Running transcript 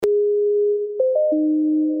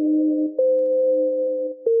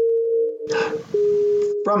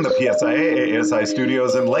From the PSIA ASI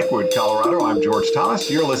studios in Lakewood, Colorado, I'm George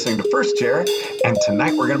Thomas. You're listening to First Chair, and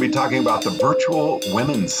tonight we're going to be talking about the Virtual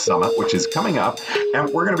Women's Summit, which is coming up,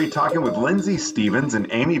 and we're going to be talking with Lindsay Stevens and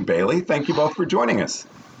Amy Bailey. Thank you both for joining us.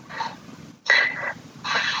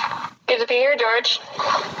 Good to be here, George.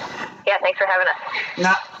 Yeah, thanks for having us.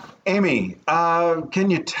 Now, Amy,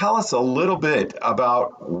 can you tell us a little bit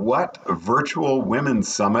about what Virtual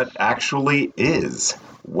Women's Summit actually is?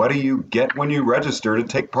 What do you get when you register to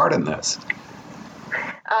take part in this?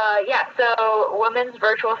 So Women's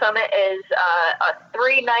Virtual Summit is a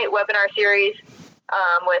 3-night webinar series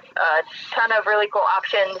with a ton of really cool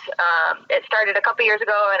options. It started a couple years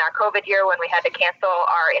ago in our COVID year when we had to cancel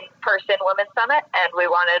our in-person Women's Summit, and we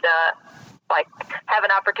wanted to have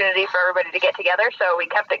an opportunity for everybody to get together, so we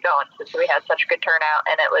kept it going since we had such good turnout,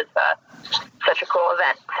 and it was such a cool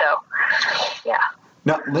event. So, yeah.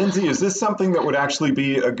 Now, Lindsay, is this something that would actually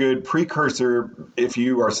be a good precursor if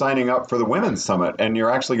you are signing up for the Women's Summit and you're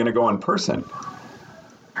actually going to go in person?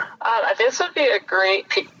 This would be a great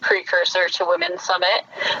precursor to Women's Summit.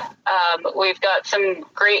 We've got some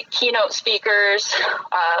great keynote speakers.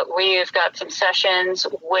 We've got some sessions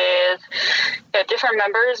with different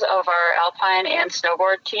members of our alpine and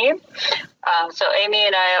snowboard team. So Amy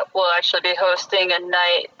and I will actually be hosting a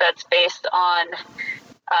night that's based on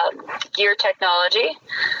gear technology.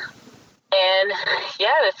 And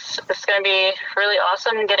yeah, it's going to be really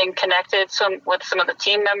awesome getting connected with some of the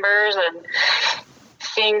team members and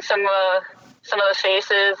seeing some of the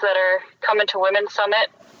faces that are coming to Women's Summit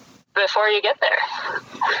before you get there.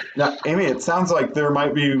 Now, Amy, it sounds like there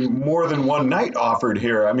might be more than one night offered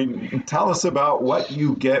here. I mean, tell us about what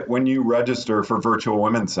you get when you register for Virtual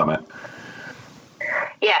Women's Summit.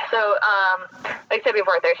 Yeah, so like I said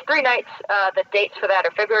before, there's 3 nights. The dates for that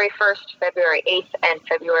are February 1st, February 8th, and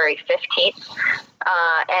February 15th.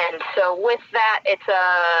 And so with that, it's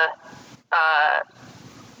a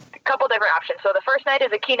couple different options. So the first night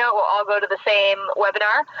is a keynote. We'll all go to the same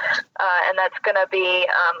webinar, and that's going to be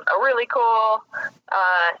a really cool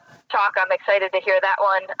talk. I'm excited to hear that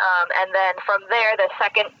one. And then from there, the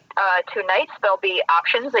second 2 nights, there'll be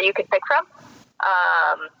options that you can pick from.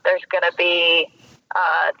 There's going to be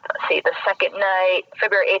the second night,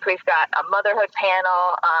 February 8th, we've got a motherhood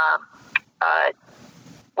panel,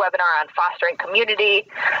 webinar on fostering community,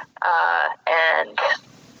 and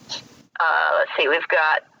we've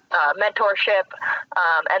got mentorship,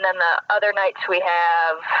 and then the other nights we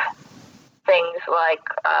have things like,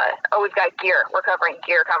 we've got gear. We're covering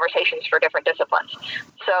gear conversations for different disciplines.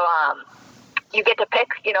 So you get to pick,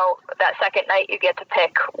 that second night you get to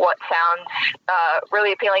pick what sounds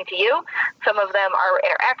really appealing to you. Some of them are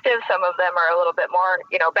interactive. Some of them are a little bit more,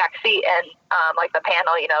 backseat. And like the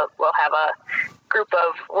panel, we'll have a group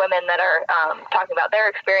of women that are talking about their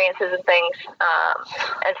experiences and things.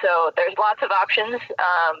 And so there's lots of options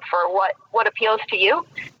for what appeals to you.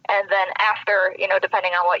 And then after,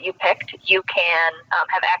 depending on what you picked, you can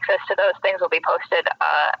have access to those things will be posted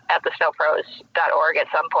at the snowpros.org at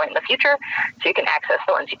some point in the future, so you can access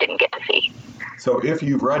the ones you didn't get to see. So if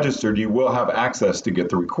you've registered, you will have access to get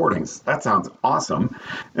the recordings. That sounds awesome.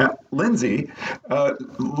 Now, Lindsay,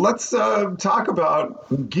 let's talk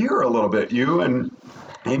about gear a little bit. You and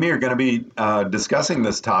Amy are going to be discussing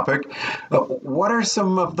this topic. What are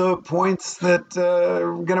some of the points that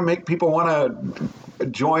are going to make people want to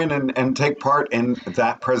join and take part in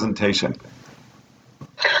that presentation?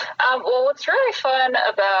 Well, what's really fun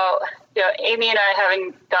about Amy and I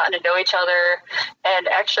having gotten to know each other, and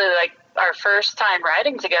actually our first time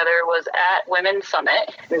riding together was at Women's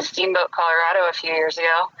Summit in Steamboat, Colorado a few years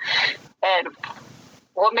ago. And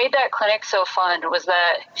what made that clinic so fun was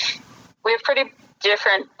that we have pretty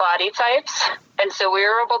different body types, and so we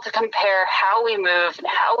were able to compare how we move and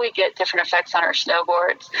how we get different effects on our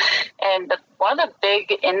snowboards. And one of the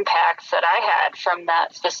big impacts that I had from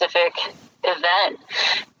that specific event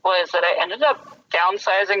was that I ended up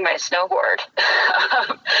downsizing my snowboard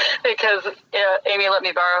because Amy let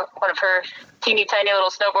me borrow one of her teeny tiny little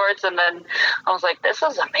snowboards, and then I was like, this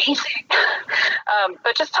is amazing.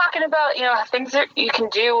 But just talking about things that you can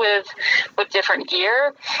do with different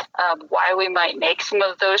gear, why we might make some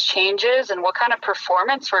of those changes, and what kind of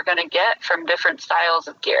performance we're going to get from different styles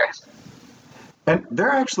of gear. And there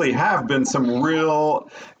actually have been some real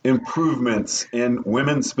improvements in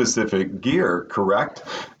women-specific gear, correct?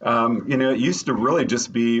 It used to really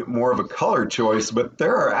just be more of a color choice, but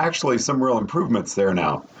there are actually some real improvements there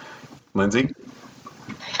now. Lindsay?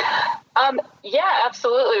 Yeah,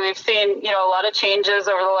 absolutely. We've seen, a lot of changes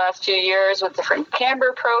over the last few years with different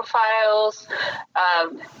camber profiles,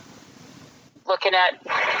 looking at,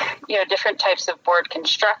 different types of board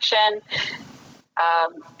construction.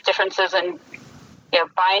 differences in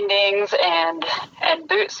bindings and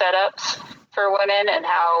boot setups for women, and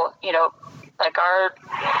how like our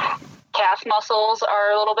calf muscles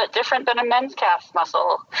are a little bit different than a men's calf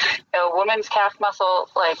muscle. Women's calf muscle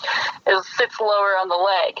sits lower on the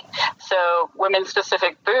leg, so women's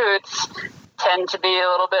specific boots tend to be a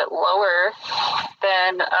little bit lower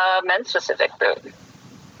than a men's specific boot.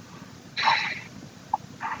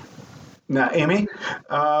 Now, Amy,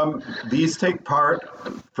 these take part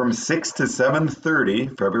from 6 to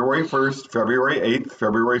 7:30, February 1st, February 8th,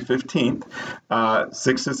 February 15th,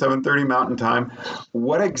 6 to 7:30 Mountain Time.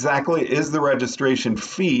 What exactly is the registration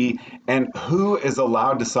fee, and who is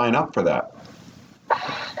allowed to sign up for that?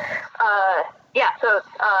 So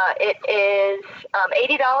it is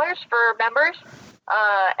 $80 for members.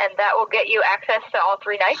 And that will get you access to all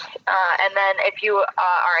 3 nights. And then if you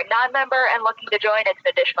are a non-member and looking to join, it's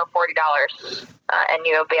an additional $40. And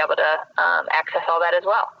you'll be able to access all that as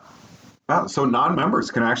well. Wow, so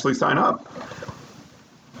non-members can actually sign up.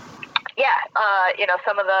 Yeah.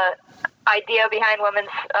 Some of the idea behind Women's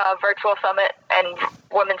Virtual Summit and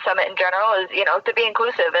Women's Summit in general is, to be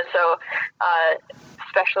inclusive. And so,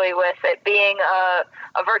 especially with it being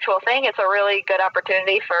a virtual thing, it's a really good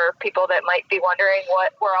opportunity for people that might be wondering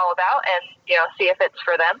what we're all about, and see if it's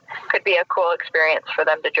for them. Could be a cool experience for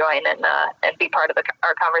them to join and be part of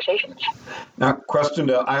our conversations. Now, question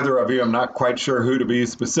to either of you. I'm not quite sure who to be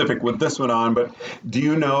specific with this one on, but do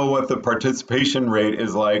you know what the participation rate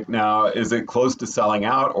is like now? Is it close to selling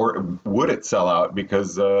out, or would it sell out?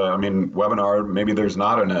 Because webinar, maybe there's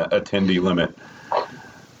not an attendee limit.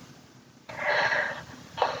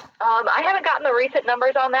 I haven't gotten the recent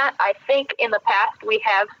numbers on that. I think in the past we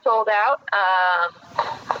have sold out,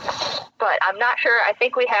 but I'm not sure. I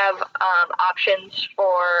think we have options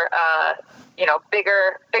for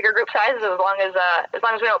bigger group sizes as long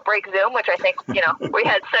as we don't break Zoom, which I think we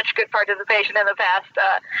had such good participation in the past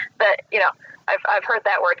that I've heard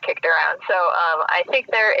that word kicked around. So I think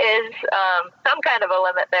there is some kind of a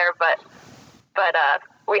limit there, but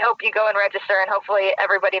we hope you go and register, and hopefully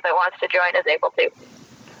everybody that wants to join is able to.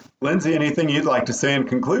 Lindsay, anything you'd like to say in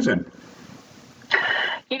conclusion?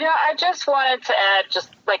 I just wanted to add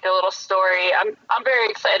just like a little story. I'm very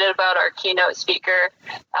excited about our keynote speaker.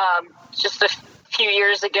 Just a few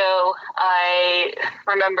years ago, I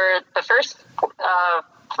remember the first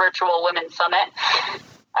virtual Women's Summit.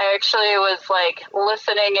 I actually was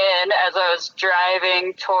listening in as I was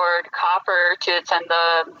driving toward Copper to attend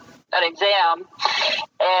an exam,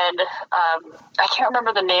 and I can't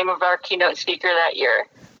remember the name of our keynote speaker that year.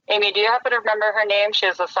 Amy, do you happen to remember her name? She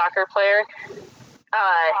was a soccer player.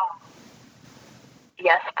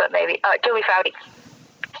 Yes, but maybe Julie Foudy.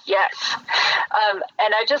 Yes,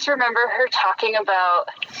 and I just remember her talking about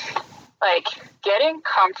getting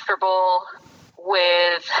comfortable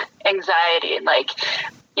with anxiety and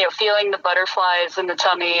feeling the butterflies in the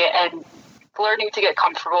tummy and learning to get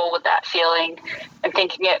comfortable with that feeling and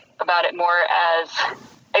thinking about it more as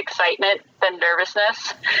excitement than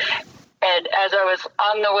nervousness. And as I was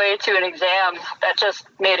on the way to an exam, that just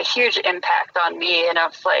made a huge impact on me. And I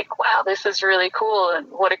was like, wow, this is really cool. And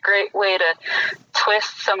what a great way to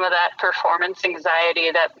twist some of that performance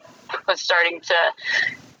anxiety that was starting to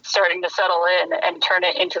settle in and turn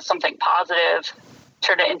it into something positive,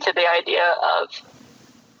 turn it into the idea of,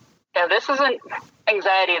 this isn't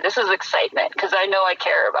anxiety, this is excitement, because I know I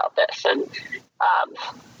care about this. And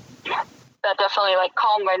that definitely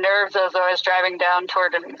calmed my nerves as I was driving down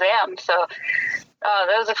toward an exam. So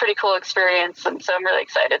that was a pretty cool experience. And so I'm really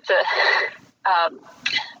excited to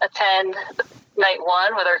attend night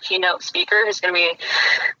 1 with our keynote speaker, who's going to be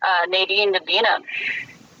Nadine Nabina.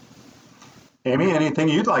 Amy, anything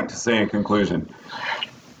you'd like to say in conclusion?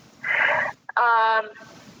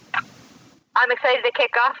 I'm excited to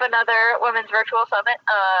kick off another Women's Virtual Summit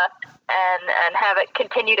and have it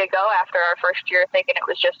continue to go after our first year, thinking it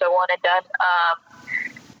was just a one and done.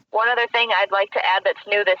 One other thing I'd like to add that's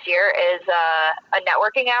new this year is a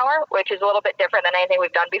networking hour, which is a little bit different than anything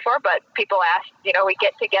we've done before. But people ask, we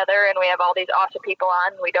get together and we have all these awesome people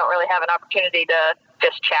on. We don't really have an opportunity to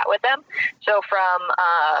just chat with them. So from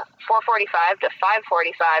 4:45 to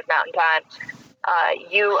 5:45 Mountain Time,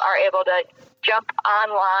 you are able to jump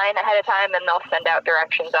online ahead of time, and they'll send out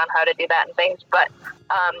directions on how to do that and things. But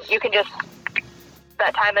you can just,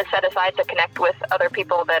 that time is set aside to connect with other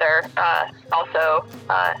people that are also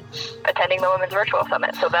attending the Women's Virtual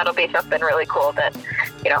Summit. So that'll be something really cool that,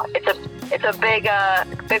 it's a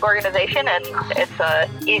big organization, and it's a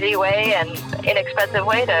easy way and inexpensive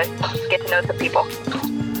way to get to know some people.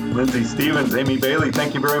 Lindsay Stevens, Amy Bailey,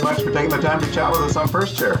 thank you very much for taking the time to chat with us on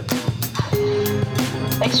First Chair.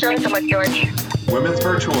 Thanks so much, George. Women's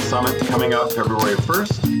Virtual Summit coming up February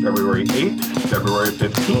 1st, February 8th, February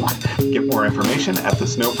 15th. Get more information at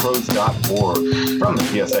thesnowpros.org. From the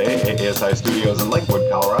PSIA AASI studios in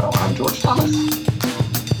Lakewood, Colorado, I'm George Thomas.